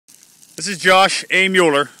This is Josh A.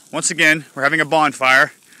 Mueller. Once again, we're having a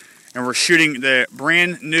bonfire, and we're shooting the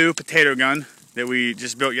brand new potato gun that we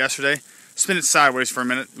just built yesterday. Spin it sideways for a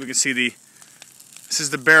minute. We can see this is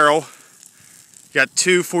the barrel. Got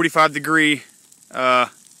two 45-degree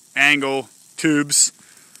angle tubes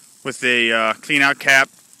with a clean out cap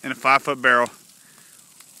and a 5-foot barrel.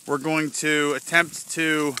 We're going to attempt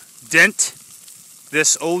to dent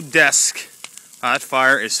this old desk. That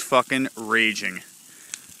fire is fucking raging.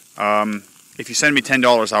 If you send me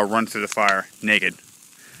 $10, I'll run through the fire naked.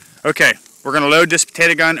 Okay, we're going to load this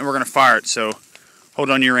potato gun and we're going to fire it, so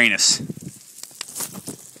hold on Uranus.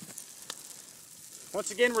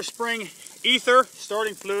 Once again, we're spraying ether,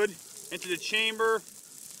 starting fluid, into the chamber.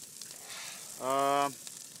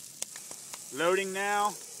 Loading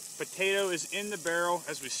now. Potato is in the barrel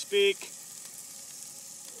as we speak.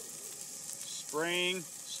 Spraying,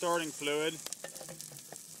 starting fluid.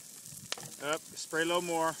 Up, spray a little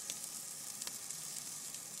more.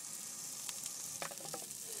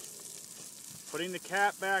 Putting the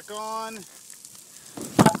cap back on.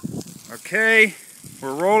 Okay,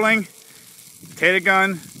 we're rolling. Potato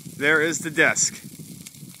gun, there is the desk.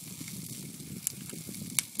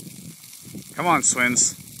 Come on,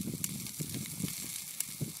 Swins.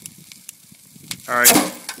 Alright.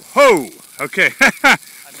 Ho! Okay.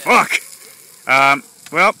 Fuck!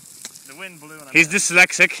 Well, the wind blew and he's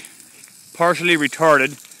dyslexic, partially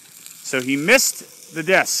retarded, so he missed the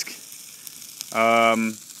desk.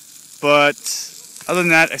 But other than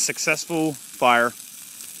that, a successful fire.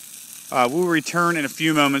 We'll return in a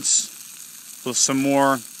few moments with some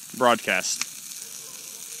more broadcast.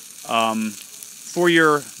 For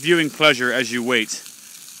your viewing pleasure as you wait,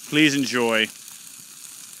 please enjoy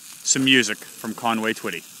some music from Conway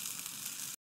Twitty.